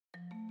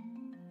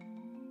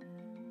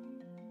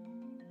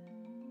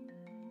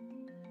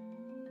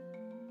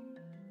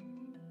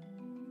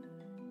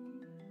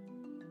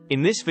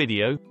In this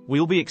video,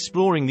 we'll be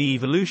exploring the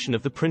evolution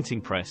of the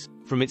printing press,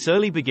 from its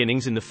early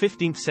beginnings in the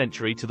 15th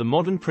century to the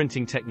modern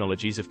printing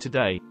technologies of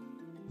today.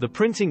 The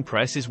printing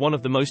press is one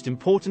of the most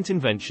important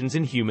inventions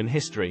in human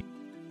history.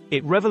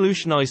 It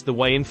revolutionized the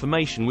way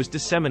information was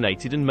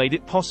disseminated and made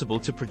it possible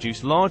to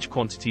produce large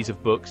quantities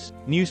of books,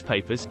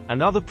 newspapers,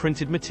 and other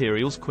printed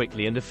materials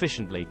quickly and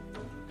efficiently.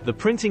 The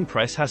printing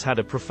press has had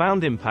a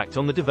profound impact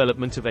on the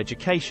development of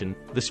education,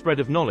 the spread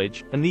of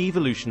knowledge, and the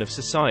evolution of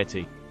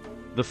society.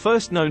 The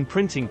first known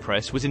printing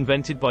press was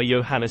invented by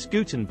Johannes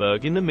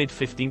Gutenberg in the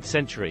mid-15th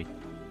century.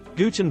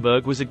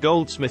 Gutenberg was a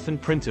goldsmith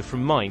and printer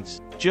from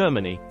Mainz,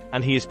 Germany,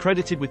 and he is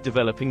credited with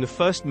developing the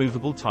first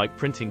movable type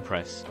printing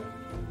press.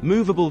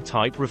 Movable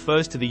type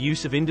refers to the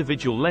use of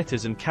individual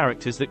letters and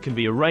characters that can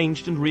be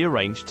arranged and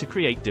rearranged to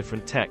create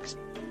different text.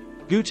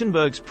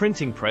 Gutenberg's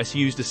printing press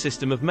used a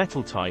system of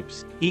metal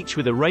types, each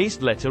with a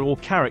raised letter or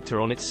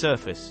character on its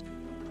surface.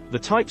 The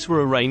types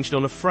were arranged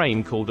on a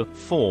frame called a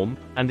form,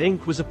 and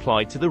ink was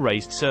applied to the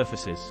raised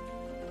surfaces.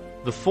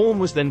 The form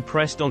was then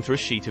pressed onto a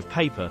sheet of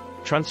paper,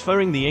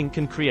 transferring the ink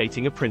and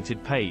creating a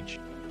printed page.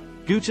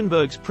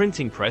 Gutenberg's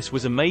printing press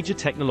was a major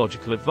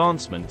technological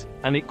advancement,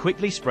 and it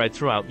quickly spread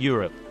throughout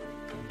Europe.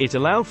 It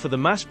allowed for the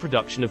mass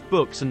production of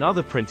books and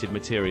other printed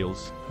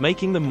materials,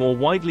 making them more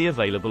widely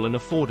available and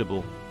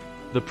affordable.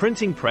 The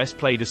printing press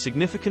played a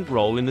significant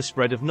role in the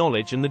spread of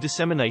knowledge and the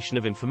dissemination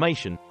of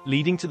information,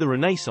 leading to the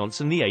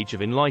Renaissance and the Age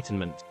of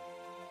Enlightenment.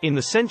 In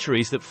the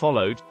centuries that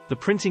followed, the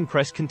printing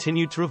press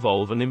continued to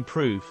evolve and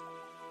improve.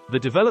 The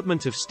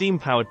development of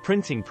steam-powered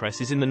printing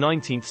presses in the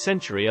 19th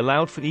century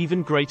allowed for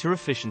even greater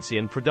efficiency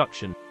and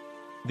production.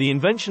 The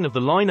invention of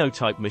the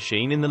linotype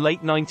machine in the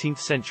late 19th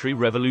century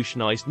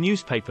revolutionized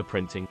newspaper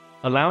printing,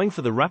 allowing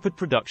for the rapid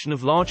production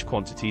of large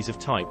quantities of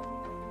type.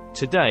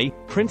 Today,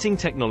 printing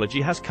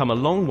technology has come a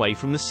long way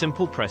from the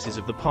simple presses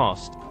of the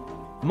past.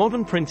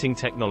 Modern printing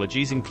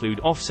technologies include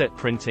offset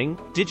printing,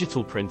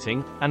 digital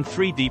printing, and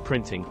 3D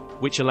printing,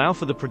 which allow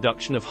for the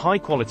production of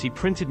high-quality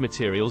printed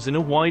materials in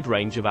a wide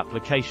range of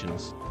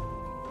applications.